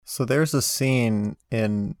So there's a scene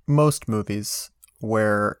in most movies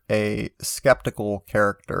where a skeptical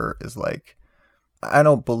character is like, I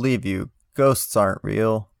don't believe you. Ghosts aren't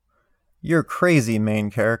real. You're crazy,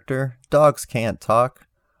 main character. Dogs can't talk.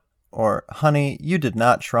 Or, honey, you did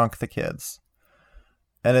not shrunk the kids.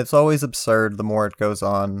 And it's always absurd the more it goes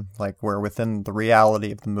on, like we're within the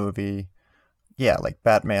reality of the movie. Yeah, like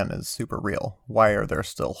Batman is super real. Why are there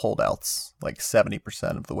still holdouts like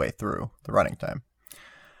 70% of the way through the running time?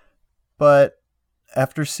 But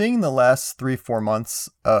after seeing the last 3-4 months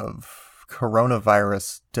of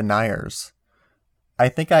coronavirus deniers, I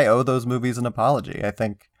think I owe those movies an apology. I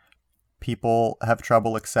think people have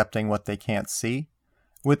trouble accepting what they can't see,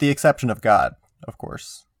 with the exception of God, of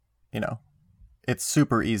course. You know, it's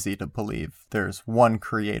super easy to believe there's one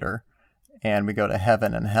creator and we go to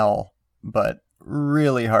heaven and hell, but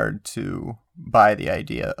really hard to buy the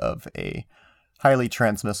idea of a highly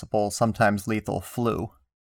transmissible, sometimes lethal flu